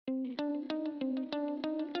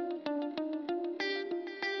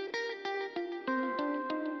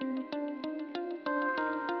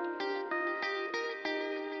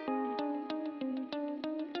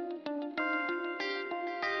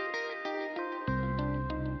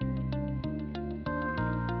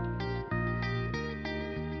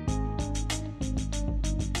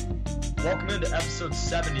Welcome into episode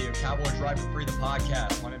 70 of Cowboys Ride for Free, the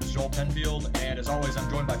podcast. My name is Joel Penfield, and as always, I'm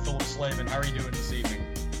joined by Philip Slavin. How are you doing this evening?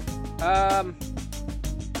 I've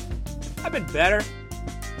been better.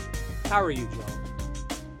 How are you, Joel?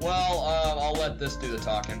 Well, I'll let this do the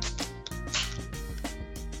talking.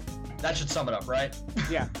 That should sum it up, right?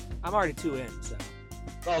 Yeah, I'm already 2 in, so.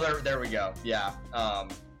 Oh, there we go. Yeah.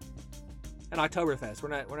 And Oktoberfest.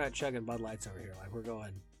 We're not chugging Bud Lights over here. Like, we're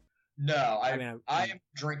going. No, I am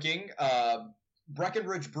drinking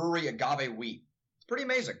Breckenridge Brewery Agave Wheat. It's pretty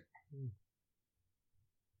amazing.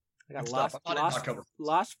 I got Lost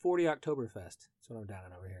 40 Oktoberfest. That's what I'm down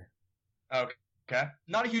on over here. Okay.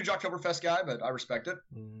 Not a huge Oktoberfest guy, but I respect it.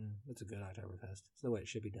 It's a good Oktoberfest. It's the way it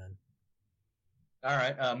should be done. All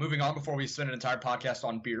right. Moving on before we spend an entire podcast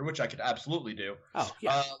on beer, which I could absolutely do. Oh,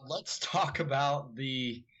 yeah. Let's talk about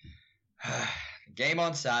the game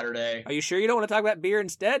on Saturday. Are you sure you don't want to talk about beer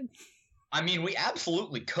instead? I mean, we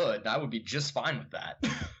absolutely could. I would be just fine with that.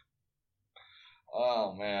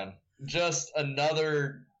 Oh, man. Just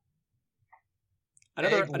another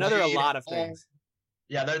a lot of things.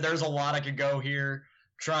 Yeah, there's a lot I could go here.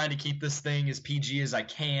 Trying to keep this thing as PG as I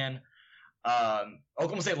can.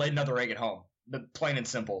 Oklahoma State laid another egg at home. Plain and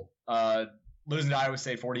simple. Losing to Iowa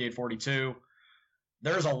State 48-42.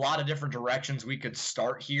 There's a lot of different directions we could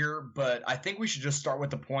start here, but I think we should just start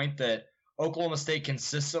with the point that Oklahoma State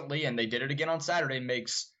consistently, and they did it again on Saturday,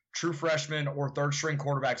 makes true freshmen or third-string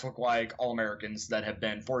quarterbacks look like All-Americans that have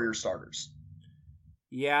been four-year starters.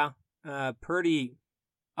 Yeah, Purdy,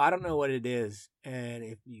 I don't know what it is, and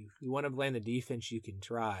if you want to blame the defense, you can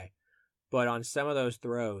try. But on some of those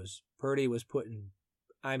throws, Purdy was putting,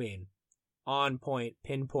 on-point,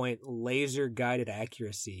 pinpoint, laser-guided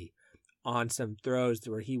accuracy on some throws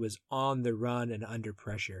where he was on the run and under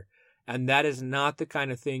pressure. And that is not the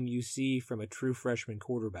kind of thing you see from a true freshman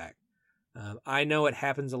quarterback. I know it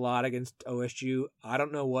happens a lot against OSU. I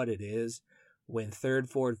don't know what it is when third,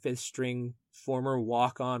 fourth, fifth string former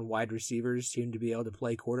walk-on wide receivers seem to be able to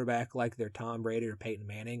play quarterback like they're Tom Brady or Peyton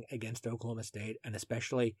Manning against Oklahoma State, and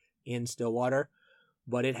especially in Stillwater.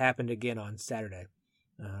 But it happened again on Saturday.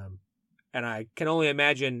 And I can only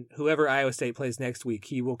imagine whoever Iowa State plays next week,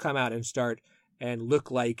 he will come out and start and look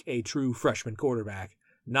like a true freshman quarterback,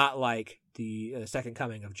 not like the second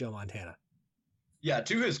coming of Joe Montana. Yeah,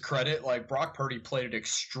 to his credit, Brock Purdy played an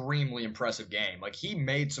extremely impressive game. He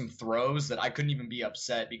made some throws that I couldn't even be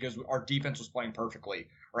upset because our defense was playing perfectly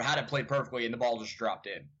or hadn't played perfectly and the ball just dropped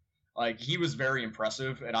in. He was very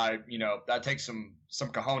impressive, and that takes some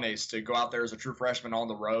cojones to go out there as a true freshman on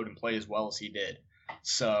the road and play as well as he did.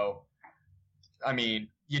 So, I mean,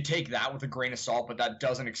 you take that with a grain of salt, but that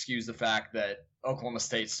doesn't excuse the fact that Oklahoma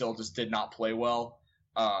State still just did not play well.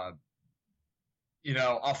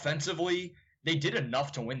 Offensively, they did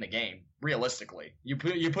enough to win the game, realistically. You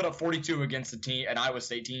put up 42 against an Iowa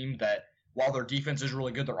State team that, while their defense is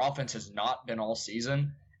really good, their offense has not been all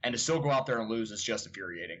season, and to still go out there and lose is just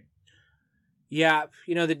infuriating. Yeah,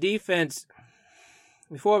 the defense,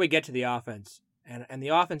 before we get to the offense, and the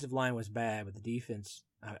offensive line was bad, but the defense,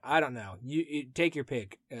 I don't know. You take your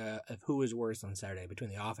pick of who was worse on Saturday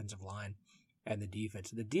between the offensive line and the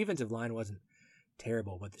defense. The defensive line wasn't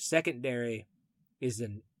terrible, but the secondary is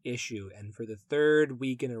an issue. And for the third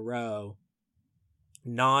week in a row,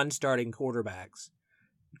 non-starting quarterbacks,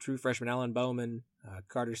 true freshman Alan Bowman,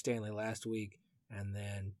 Carter Stanley last week, and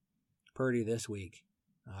then Purdy this week,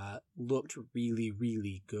 looked really,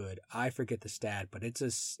 really good. I forget the stat, but it's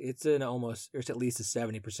at least a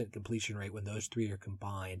 70% completion rate when those three are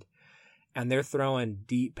combined. And they're throwing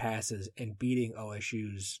deep passes and beating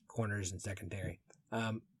OSU's corners and secondary.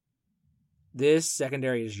 This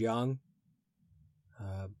secondary is young.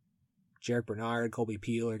 Jarek Bernard, Colby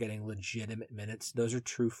Peel are getting legitimate minutes. Those are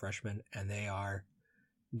true freshmen, and they are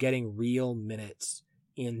getting real minutes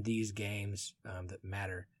in these games that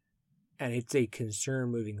matter. And it's a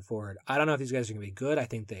concern moving forward. I don't know if these guys are going to be good. I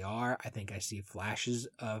think they are. I think I see flashes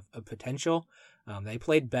of potential. They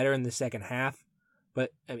played better in the second half.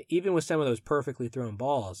 But even with some of those perfectly thrown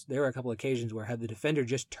balls, there were a couple of occasions where had the defender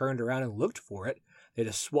just turned around and looked for it, they'd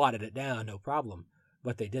have swatted it down, no problem.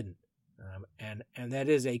 But they didn't. And that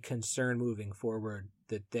is a concern moving forward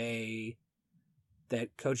that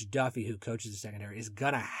Coach Duffy, who coaches the secondary, is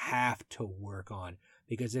going to have to work on.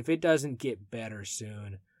 Because if it doesn't get better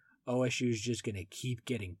soon, OSU is just going to keep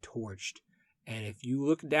getting torched. And if you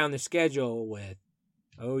look down the schedule with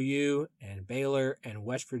OU and Baylor and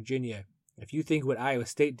West Virginia, if you think what Iowa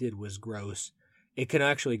State did was gross, it can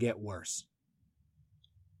actually get worse.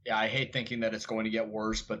 Yeah, I hate thinking that it's going to get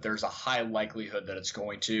worse, but there's a high likelihood that it's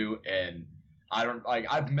going to, and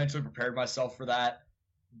I've mentally prepared myself for that.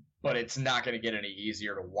 but it's not going to get any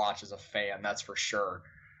easier to watch as a fan, that's for sure.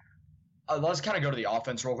 Let's kind of go to the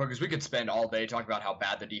offense real quick, because we could spend all day talking about how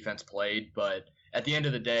bad the defense played, but at the end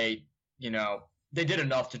of the day, they did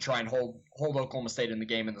enough to try and hold Oklahoma State in the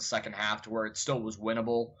game in the second half to where it still was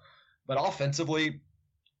winnable. But offensively,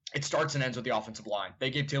 it starts and ends with the offensive line. They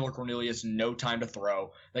gave Taylor Cornelius no time to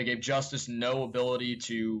throw. They gave Justice no ability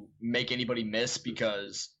to make anybody miss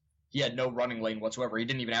because he had no running lane whatsoever. He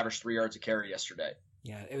didn't even average 3 yards a carry yesterday.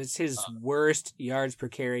 Yeah, it was his worst yards per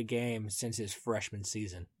carry game since his freshman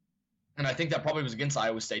season. And I think that probably was against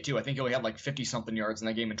Iowa State, too. I think he only had like 50-something yards in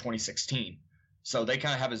that game in 2016. So they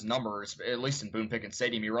kind of have his numbers, at least in Boone Pickens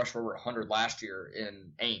Stadium. He rushed for over 100 last year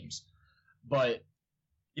in Ames. But,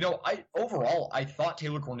 I thought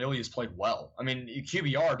Taylor Cornelius played well. I mean,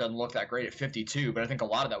 QBR doesn't look that great at 52, but I think a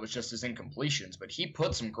lot of that was just his incompletions. But he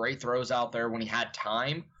put some great throws out there when he had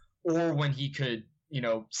time or when he could,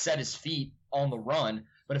 set his feet on the run.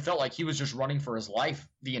 But it felt like he was just running for his life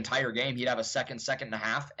the entire game. He'd have a second and a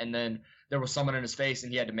half, and then there was someone in his face,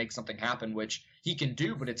 and he had to make something happen, which he can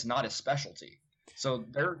do, but it's not his specialty. So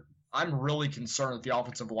I'm really concerned that the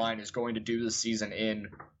offensive line is going to do this season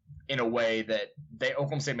in a way that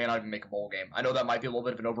Oklahoma State may not even make a bowl game. I know that might be a little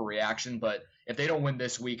bit of an overreaction, but if they don't win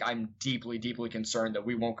this week, I'm deeply, deeply concerned that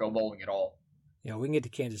we won't go bowling at all. Yeah, we can get to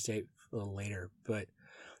Kansas State a little later, but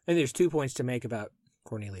I think there's 2 points to make about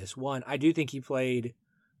Cornelius. One, I do think he played,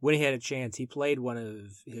 when he had a chance, he played one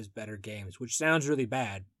of his better games, which sounds really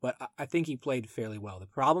bad, but I think he played fairly well. The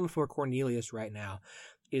problem for Cornelius right now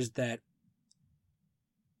is that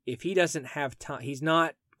if he doesn't have time, he's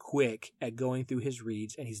not quick at going through his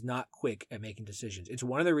reads, and he's not quick at making decisions. It's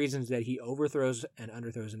one of the reasons that he overthrows and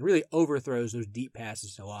underthrows and really overthrows those deep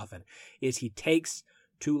passes so often, is he takes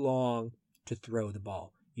too long to throw the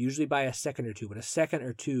ball, usually by a second or two, but a second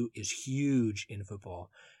or two is huge in football.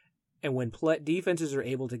 And when defenses are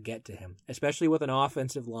able to get to him, especially with an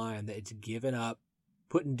offensive line that it's given up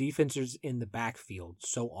putting defenses in the backfield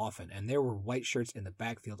so often, and there were white shirts in the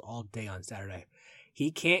backfield all day on Saturday, he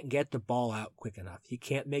can't get the ball out quick enough. He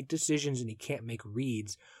can't make decisions and he can't make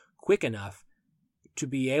reads quick enough to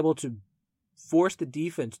be able to force the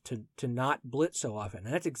defense to not blitz so often.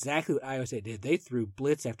 And that's exactly what Iowa State did. They threw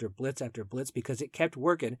blitz after blitz after blitz because it kept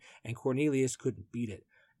working and Cornelius couldn't beat it.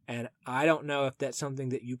 And I don't know if that's something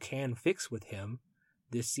that you can fix with him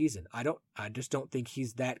this season. I just don't think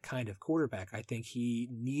he's that kind of quarterback. I think he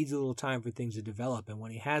needs a little time for things to develop. And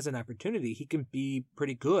when he has an opportunity, he can be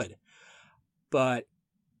pretty good. But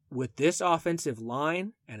with this offensive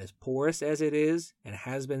line, and as porous as it is, and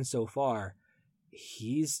has been so far,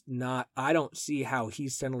 I don't see how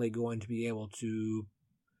he's suddenly going to be able to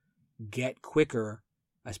get quicker,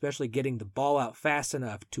 especially getting the ball out fast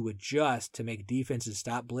enough to adjust to make defenses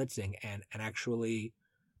stop blitzing and actually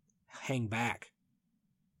hang back.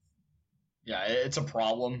 Yeah, it's a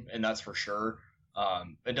problem, and that's for sure.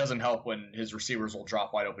 It doesn't help when his receivers will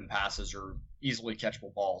drop wide open passes or easily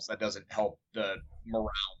catchable balls. That doesn't help the morale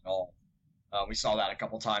at all. We saw that a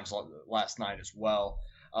couple times last night as well.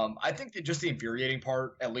 I think that just the infuriating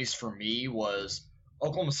part, at least for me, was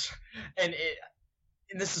Oklahoma, and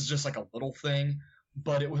this is just like a little thing,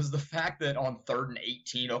 but it was the fact that on 3rd and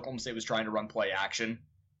 18, Oklahoma State was trying to run play action.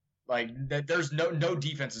 Like, there's no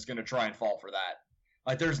defense is going to try and fall for that.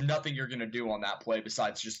 Like, there's nothing you're going to do on that play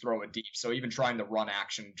besides just throw it deep. So even trying to run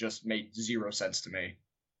action just made zero sense to me.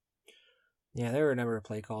 Yeah, there were a number of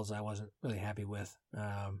play calls I wasn't really happy with.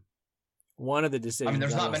 One of the decisions. I mean,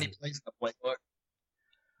 there's not many plays in the playbook.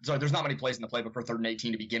 So there's not many plays in the playbook for 3rd and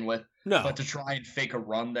 18 to begin with. No. But to try and fake a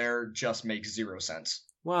run there just makes zero sense.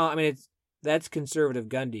 Well, I mean, that's conservative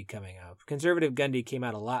Gundy coming out. Conservative Gundy came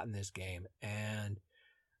out a lot in this game. And,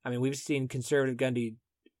 I mean, we've seen conservative Gundy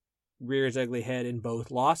rear his ugly head in both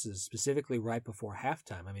losses, specifically right before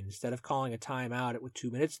halftime. I mean, instead of calling a timeout with 2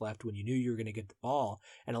 minutes left when you knew you were going to get the ball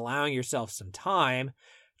and allowing yourself some time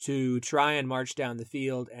to try and march down the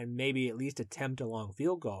field and maybe at least attempt a long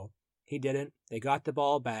field goal, he didn't. They got the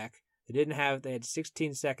ball back. They had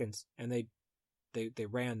 16 seconds and they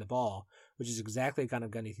ran the ball, which is exactly the kind of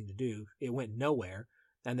Gundy thing to do. It went nowhere.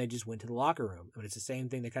 And they just went to the locker room. I mean, it's the same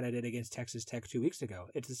thing they kind of did against Texas Tech 2 weeks ago.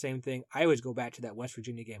 It's the same thing. I always go back to that West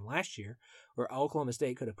Virginia game last year where Oklahoma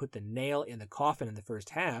State could have put the nail in the coffin in the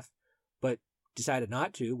first half, but decided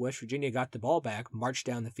not to. West Virginia got the ball back, marched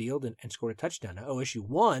down the field, and scored a touchdown. Now, OSU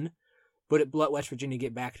won, but it let West Virginia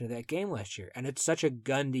get back into that game last year. And it's such a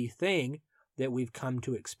Gundy thing that we've come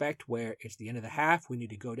to expect where it's the end of the half, we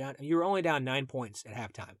need to go down. And you were only down 9 points at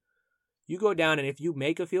halftime. You go down, and if you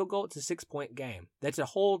make a field goal, it's a 6-point game. It's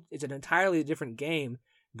an entirely different game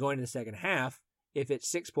going in the second half if it's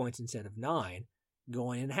 6 points instead of 9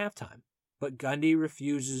 going in halftime. but Gundy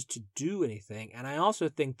refuses to do anything, and I also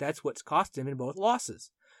think that's what's cost him in both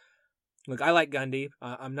losses. Look, I like Gundy.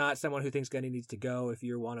 I'm not someone who thinks Gundy needs to go. If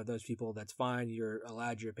you're one of those people, that's fine. You're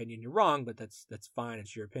allowed your opinion. You're wrong, but that's fine.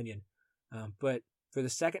 It's your opinion. But for the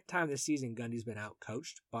second time this season, Gundy's been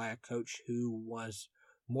out-coached by a coach who was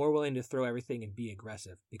more willing to throw everything and be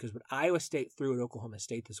aggressive. Because what Iowa State threw at Oklahoma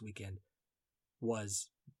State this weekend was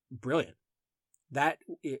brilliant. That,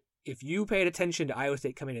 if you paid attention to Iowa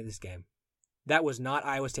State coming into this game, that was not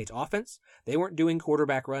Iowa State's offense. They weren't doing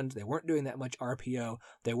quarterback runs. They weren't doing that much RPO.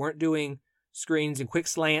 They weren't doing screens and quick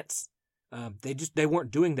slants. They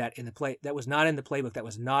weren't doing that in the play. That was not in the playbook. That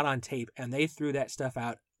was not on tape. And they threw that stuff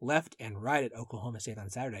out left and right at Oklahoma State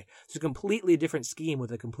on Saturday. It's a completely different scheme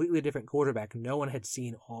with a completely different quarterback no one had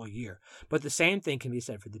seen all year. But the same thing can be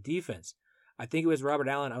said for the defense. I think it was Robert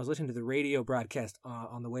Allen. I was listening to the radio broadcast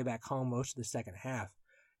on the way back home most of the second half.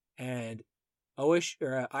 And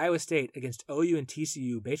Iowa State against OU and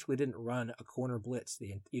TCU basically didn't run a corner blitz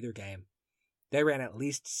either game. They ran at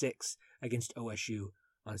least 6 against OSU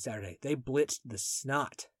on Saturday. They blitzed the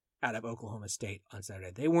snot out of Oklahoma State on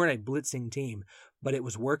Saturday. They weren't a blitzing team, but it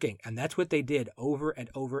was working, and that's what they did over and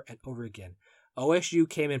over and over again. OSU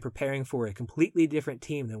came in preparing for a completely different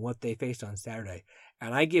team than what they faced on Saturday,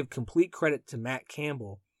 and I give complete credit to Matt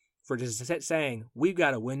Campbell for just saying, we've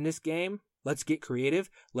got to win this game. Let's get creative.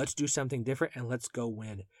 Let's do something different, and let's go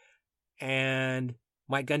win. And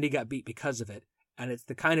Mike Gundy got beat because of it. And it's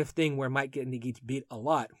the kind of thing where Mike Gundy gets beat a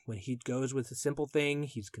lot. When he goes with a simple thing,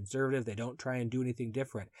 he's conservative. They don't try and do anything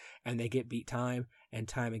different. And they get beat time and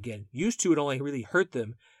time again. Used to, it only really hurt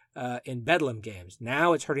them in Bedlam games.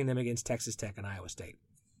 Now it's hurting them against Texas Tech and Iowa State.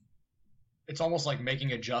 It's almost like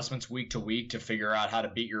making adjustments week to week to figure out how to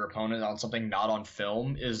beat your opponent on something not on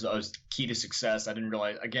film is a key to success. I didn't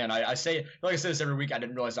realize, again, I say this every week, I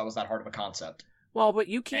didn't realize that was that hard of a concept. Well, but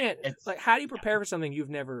you can't, how do you prepare for something you've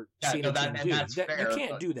never seen a team do? Fair, you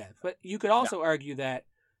can't do that. But you could also argue that,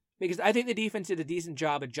 because I think the defense did a decent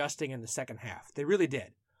job adjusting in the second half. They really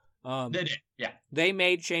did. They did, yeah. They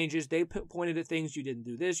made changes. They pointed at things. You didn't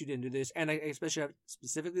do this, and especially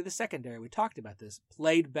specifically the secondary. We talked about this.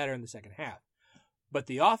 Played better in the second half, but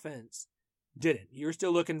the offense didn't. You were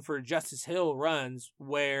still looking for Justice Hill runs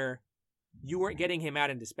where you weren't getting him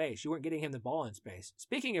out into space. You weren't getting him the ball in space.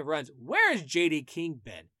 Speaking of runs, where has J.D. King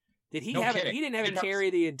been? Did he have? He didn't have a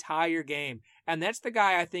carry the entire game, and that's the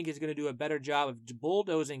guy I think is going to do a better job of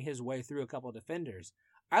bulldozing his way through a couple of defenders.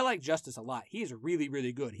 I like Justice a lot. He's really,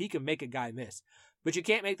 really good. He can make a guy miss. But you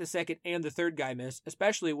can't make the second and the third guy miss,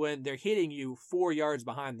 especially when they're hitting you 4 yards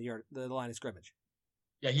behind the line of scrimmage.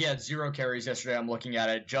 Yeah, he had 0 carries yesterday. I'm looking at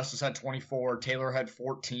it. Justice had 24. Taylor had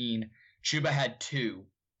 14. Chuba had 2.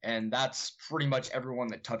 And that's pretty much everyone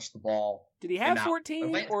that touched the ball. Did he have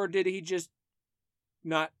 14, or did he just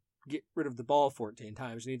not get rid of the ball 14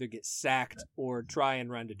 times and either get sacked or try and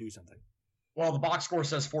run to do something? Well, the box score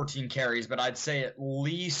says 14 carries, but I'd say at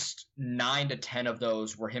least 9 to 10 of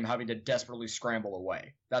those were him having to desperately scramble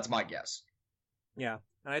away. That's my guess. Yeah,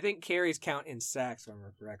 and I think carries count in sacks, if I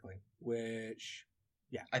remember correctly, which,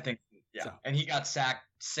 yeah. I think, yeah. So. And he got sacked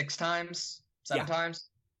 6 times? 7 times?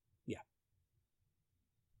 Yeah.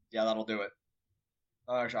 Yeah, that'll do it.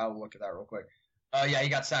 Actually, I'll look at that real quick. Yeah, he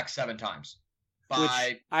got sacked 7 times.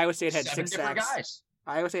 By Iowa State had 7 6 different sacks. Guys.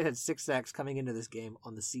 Iowa State had 6 sacks coming into this game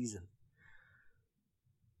on the season.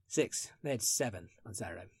 6. They had 7 on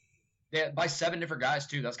Saturday. Yeah, by 7 different guys,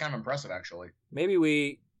 too. That's kind of impressive, actually. Maybe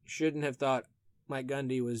we shouldn't have thought Mike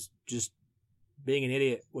Gundy was just being an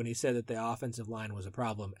idiot when he said that the offensive line was a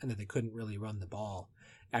problem and that they couldn't really run the ball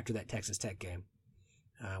after that Texas Tech game.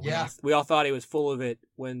 We all thought he was full of it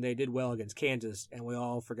when they did well against Kansas, and we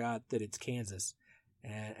all forgot that it's Kansas.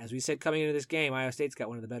 And as we said coming into this game, Iowa State's got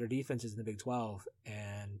one of the better defenses in the Big 12,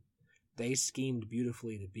 and they schemed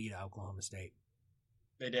beautifully to beat Oklahoma State.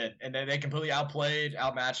 They did, and they completely outplayed,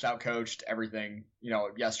 outmatched, outcoached everything,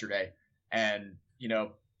 yesterday. And,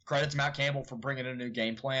 credit to Matt Campbell for bringing in a new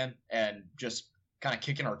game plan and just kind of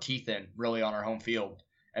kicking our teeth in, really, on our home field.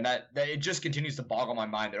 And that it just continues to boggle my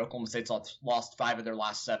mind that Oklahoma State's lost 5 of their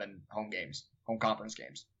last 7 home conference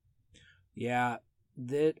games. Yeah,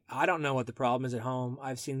 I don't know what the problem is at home.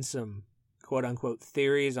 I've seen some quote-unquote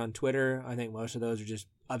theories on Twitter. I think most of those are just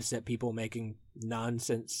upset people making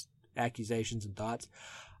nonsense accusations and thoughts.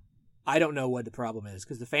 I don't know what the problem is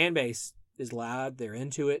because the fan base is loud. They're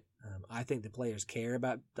into it. I think the players care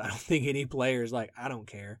about. I don't think any players I don't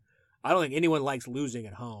care. I don't think anyone likes losing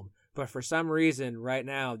at home. But for some reason, right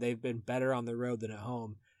now they've been better on the road than at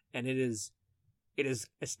home, and it is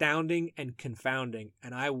astounding and confounding.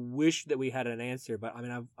 And I wish that we had an answer. But I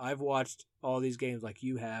mean, I've watched all these games like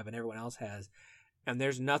you have and everyone else has, And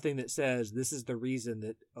there's nothing that says this is the reason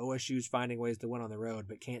that OSU's finding ways to win on the road,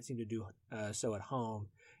 but can't seem to do so at home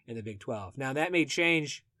in the Big 12. Now that may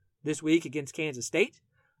change this week against Kansas State,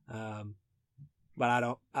 but I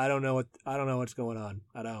don't know what's going on.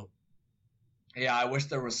 I don't. Yeah, I wish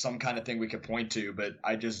there was some kind of thing we could point to, but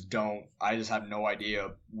I just don't. I just have no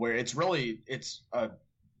idea where it's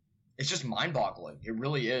just mind-boggling. It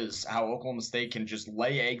really is how Oklahoma State can just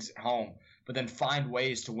lay eggs at home, but then find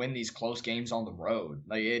ways to win these close games on the road.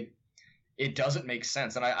 Like it doesn't make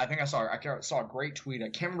sense. And I think I saw a great tweet. I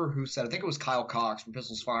can't remember who said. I think it was Kyle Cox from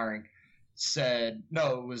Pistols Firing. Said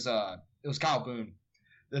no, it was Kyle Boone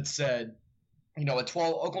that said, at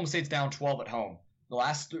 12, Oklahoma State's down 12 at home. Going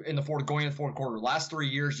into the fourth quarter, last 3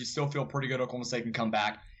 years, you still feel pretty good. Oklahoma State can come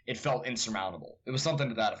back. It felt insurmountable. It was something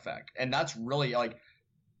to that effect, and that's really like.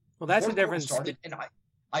 Well, that's the difference. And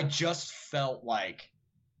I just felt like,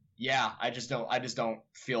 yeah, I just don't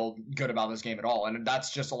feel good about this game at all, and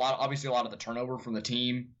that's just obviously a lot of the turnover from the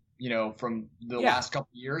team, from the last couple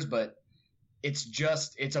of years, but it's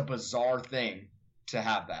a bizarre thing to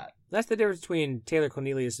have that. That's the difference between Taylor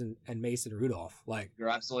Cornelius and Mason Rudolph. Like, you're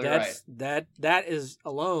absolutely right. That is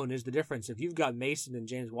alone is the difference. If you've got Mason and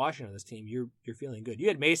James Washington on this team, you're feeling good. You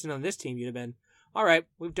had Mason on this team, you'd have been, all right,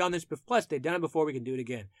 we've done this before. Plus, they've done it before, we can do it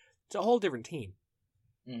again. It's a whole different team.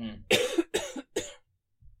 Mm-hmm.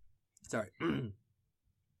 Sorry.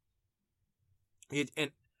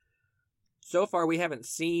 And so far, we haven't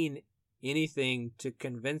seen anything to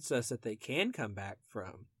convince us that they can come back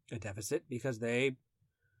from a deficit because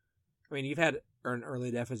you've had an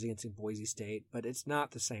early deficit against Boise State, but it's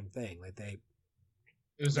not the same thing. Like it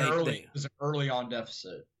was an early on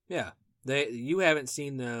deficit. Yeah, you haven't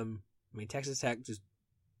seen them. I mean, Texas Tech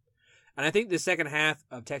and I think the second half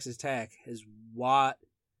of Texas Tech is why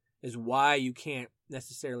you can't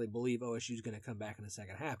necessarily believe OSU is going to come back in the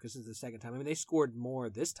second half, because this is the second time. I mean, they scored more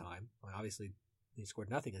this time. Well, obviously, they scored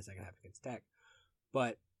nothing in the second half against Tech,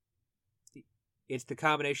 but it's the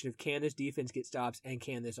combination of can this defense get stops and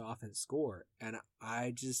can this offense score? And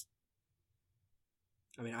I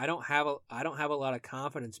don't have a lot of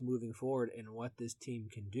confidence moving forward in what this team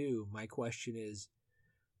can do. My question is,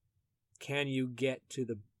 can you get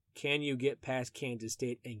past Kansas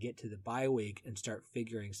State and get to the bye week and start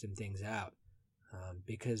figuring some things out?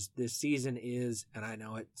 Because this season is, and I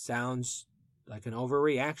know it sounds like an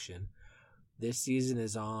overreaction, this season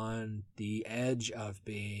is on the edge of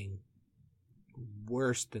being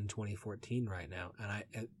worse than 2014 right now.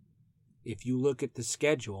 And if you look at the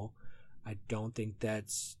schedule, I don't think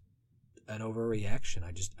that's an overreaction.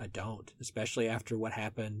 I don't, especially after what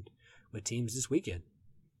happened with teams this weekend.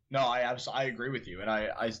 No, I agree with you, and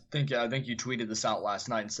I think you tweeted this out last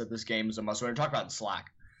night and said this game is a must win. We talked about it in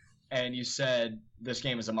Slack, and you said this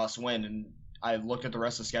game is a must win, and I looked at the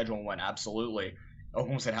rest of the schedule and went, absolutely.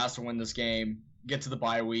 Oklahoma State has to win this game, get to the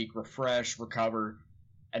bye week, refresh, recover,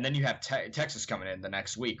 and then you have Texas coming in the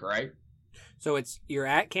next week, right? So you're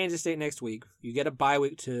at Kansas State next week. You get a bye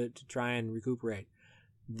week to try and recuperate.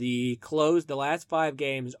 The last 5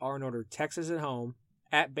 games are in order: Texas at home,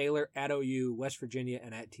 at Baylor, at OU, West Virginia,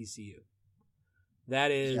 and at TCU.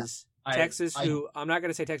 That is Texas, who I'm not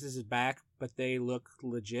going to say Texas is back, but they look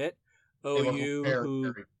legit.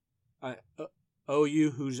 OU,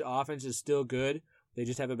 whose offense is still good, they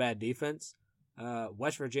just have a bad defense.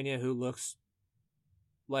 West Virginia, who looks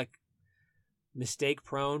like mistake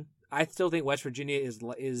prone. I still think West Virginia is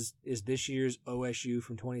this year's OSU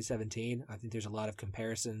from 2017. I think there's a lot of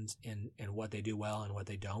comparisons in what they do well and what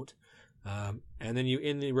they don't. And then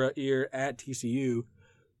you're at TCU,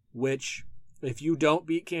 which if you don't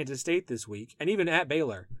beat Kansas State this week, and even at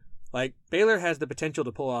Baylor, like Baylor has the potential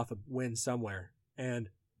to pull off a win somewhere. And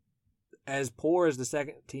as poor as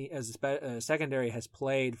the secondary has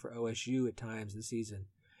played for OSU at times this season,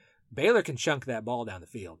 Baylor can chunk that ball down the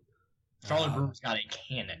field. Charlie Brewer's got a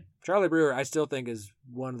cannon. Charlie Brewer, I still think, is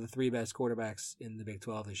one of the 3 best quarterbacks in the Big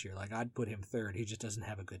 12 this year. Like, I'd put him third. He just doesn't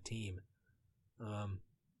have a good team.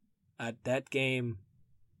 That game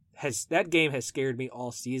has scared me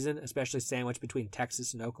all season, especially sandwiched between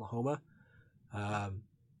Texas and Oklahoma.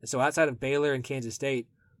 So outside of Baylor and Kansas State,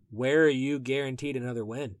 where are you guaranteed another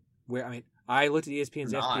win? I looked at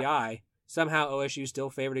ESPN's FPI. Somehow OSU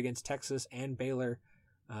still favored against Texas and Baylor,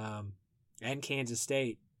 and Kansas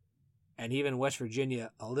State, and even West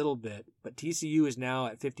Virginia a little bit. But TCU is now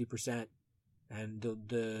at 50%, and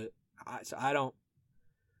so I don't.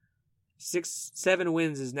 6-7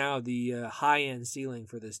 wins is now the high end ceiling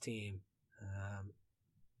for this team,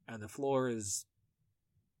 and the floor is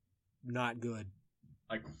not good.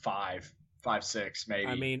 Like 5-6 maybe.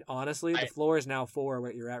 I mean, honestly, the floor is now 4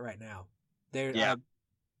 where you're at right now.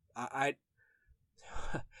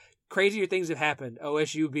 crazier things have happened.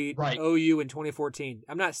 OSU beat Right. OU in 2014.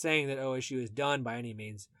 I'm not saying that OSU is done by any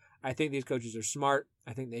means. I think these coaches are smart.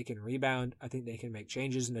 I think they can rebound. I think they can make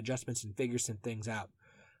changes and adjustments and figure some things out.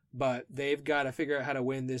 But they've got to figure out how to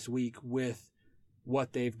win this week with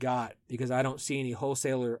what they've got, because I don't see any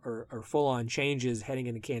wholesale or full-on changes heading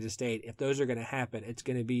into Kansas State. If those are going to happen, it's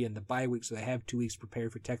going to be in the bye week, so they have 2 weeks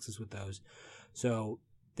prepared for Texas with those. So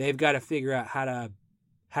they've got to figure out how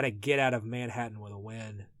to get out of Manhattan with a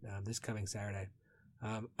win this coming Saturday.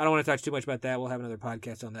 I don't want to touch too much about that. We'll have another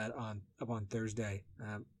podcast on that up on Thursday.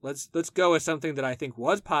 Let's go with something that I think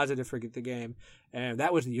was positive for the game, and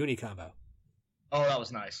that was the uni combo. Oh, that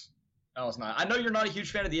was nice. That was nice. I know you're not a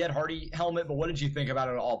huge fan of the Ed Hardy helmet, but what did you think about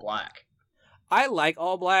it all black? I like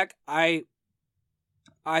all black. I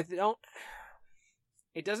don't.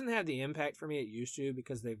 It doesn't have the impact for me it used to,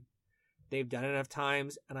 because they've done it enough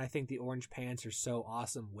times, and I think the orange pants are so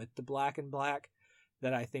awesome with the black and black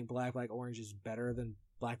that I think black orange is better than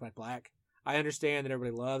black. I understand that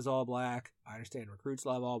everybody loves all black. I understand recruits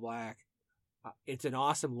love all black. It's an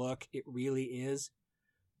awesome look. It really is.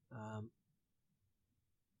 How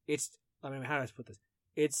do I put this?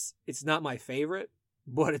 It's not my favorite,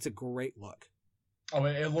 but it's a great look. Oh,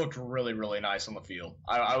 it looked really, really nice on the field.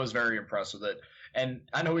 I was very impressed with it. And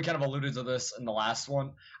I know we kind of alluded to this in the last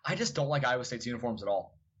one. I just don't like Iowa State's uniforms at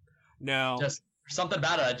all. No. Just something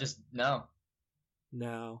about it. No.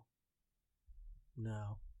 No.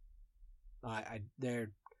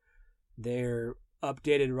 Their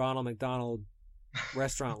updated Ronald McDonald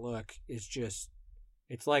restaurant look is just,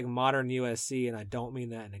 it's like modern USC, and I don't mean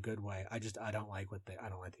that in a good way. I don't like I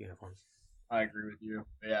don't like the uniforms. I agree with you.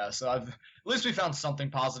 Yeah, so at least we found something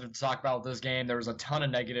positive to talk about with this game. There was a ton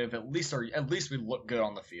of negative. At least we look good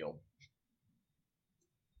on the field.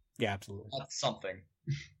 Yeah, absolutely. That's something.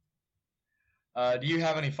 Do you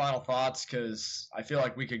have any final thoughts? Because I feel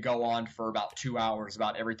like we could go on for about 2 hours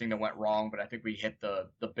about everything that went wrong, but I think we hit the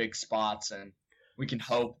big spots, and we can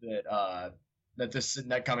hope that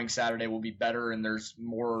that coming Saturday will be better, and there's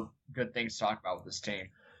more good things to talk about with this team.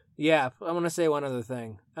 Yeah, I'm going to say one other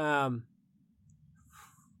thing.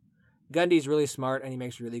 Gundy's really smart, and he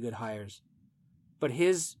makes really good hires. But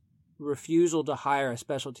his refusal to hire a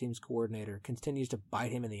special teams coordinator continues to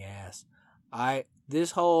bite him in the ass.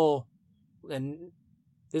 This whole having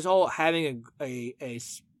an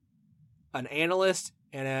analyst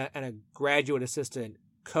and a graduate assistant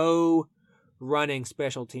co-running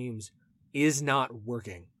special teams is not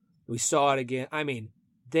working. We saw it again. I mean,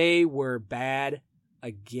 they were bad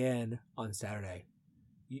again on Saturday.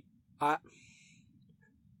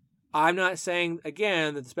 I'm not saying,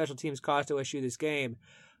 again, that the special teams cost OSU this game,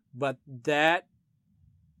 but that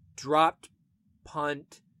dropped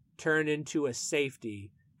punt turned into a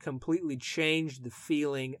safety completely changed the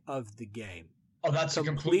feeling of the game. Oh, that's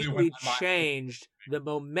completely changed the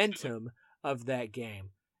momentum of that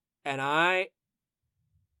game. And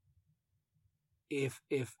if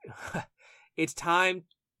it's time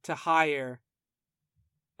to hire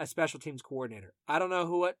a special teams coordinator. I don't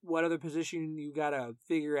know what other position you got to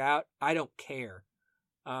figure out. I don't care.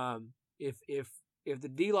 If the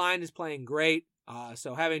D line is playing great,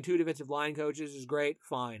 so having 2 defensive line coaches is great,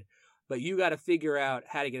 fine. But you got to figure out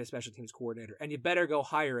how to get a special teams coordinator, and you better go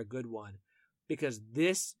hire a good one, because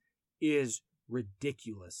this is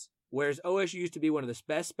ridiculous. Whereas OSU used to be one of the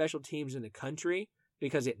best special teams in the country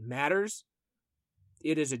because it matters,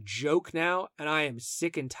 it is a joke now, and I am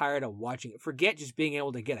sick and tired of watching it. Forget just being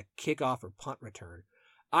able to get a kickoff or punt return.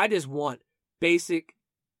 I just want basic,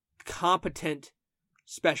 competent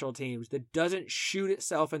special teams that doesn't shoot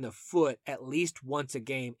itself in the foot at least once a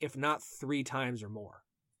game, if not 3 times or more.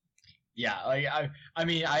 Yeah, I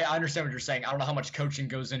mean, I understand what you're saying. I don't know how much coaching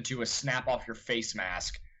goes into a snap off your face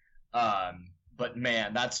mask. But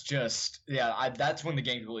man, that's just, that's when the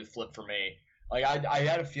game really flipped for me. Like, I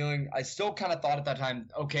had a feeling, I still kind of thought at that time,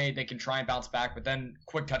 okay, they can try and bounce back, but then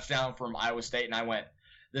quick touchdown from Iowa State, and I went,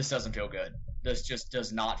 this doesn't feel good. This just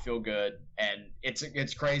does not feel good. And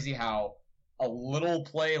it's crazy how a little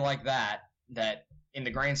play like that in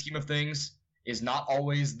the grand scheme of things is not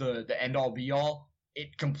always the end-all be-all.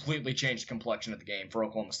 It completely changed the complexion of the game for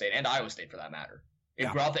Oklahoma State and Iowa State for that matter. It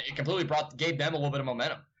completely gave them a little bit of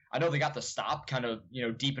momentum. I know they got the stop kind of,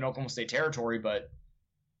 deep in Oklahoma State territory, but,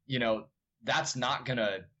 that's not going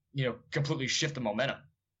to, completely shift the momentum,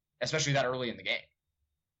 especially that early in the game.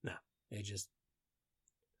 No, they just.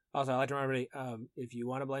 Also, I'd like to remind everybody, if you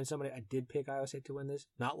want to blame somebody, I did pick Iowa State to win this.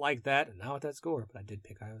 Not like that, and not with that score, but I did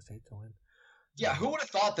pick Iowa State to win. Yeah, who would have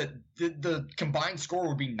thought that the combined score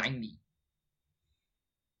would be 90?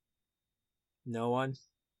 No one.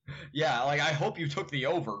 Yeah, I hope you took the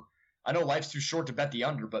over. I know life's too short to bet the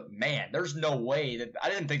under, but man, there's no way that I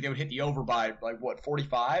didn't think they would hit the over by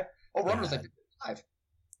 45. Over-under was like 55.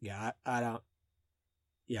 Yeah, I don't.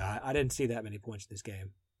 Yeah, I didn't see that many points in this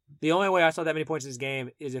game. The only way I saw that many points in this game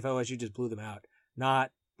is if OSU just blew them out.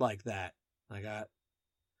 Not like that.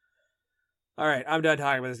 All right, I'm done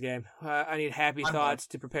talking about this game. I need happy thoughts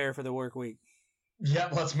to prepare for the work week. Yeah,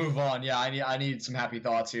 let's move on. Yeah, I need some happy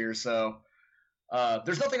thoughts here. So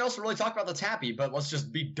there's nothing else to really talk about that's happy, but let's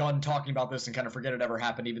just be done talking about this and kind of forget it ever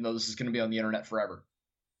happened, even though this is going to be on the internet forever.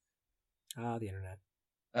 The internet.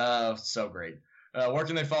 So great. Where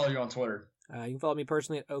can they follow you on Twitter? You can follow me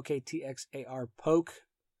personally at OKTXARPoke.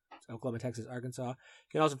 It's Oklahoma, Texas, Arkansas. You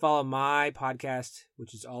can also follow my podcast,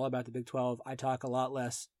 which is all about the Big 12. I talk a lot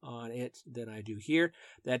less on it than I do here.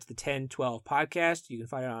 That's the 1012 Podcast. You can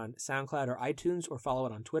find it on SoundCloud or iTunes, or follow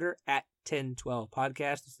it on Twitter at 1012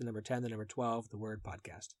 Podcast. It's the number 10, the number 12, the word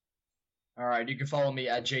podcast. All right. You can follow me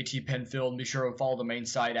at JT Penfield, and be sure to follow the main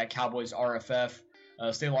site at Cowboys RFF.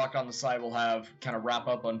 Stay locked on the site. We'll have kind of wrap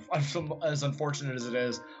up on as unfortunate as it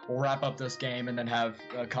is. We'll wrap up this game and then have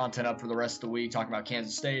content up for the rest of the week talking about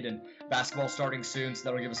Kansas State and basketball starting soon. So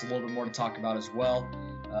that'll give us a little bit more to talk about as well.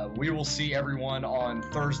 We will see everyone on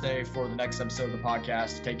Thursday for the next episode of the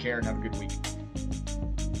podcast. Take care and have a good week.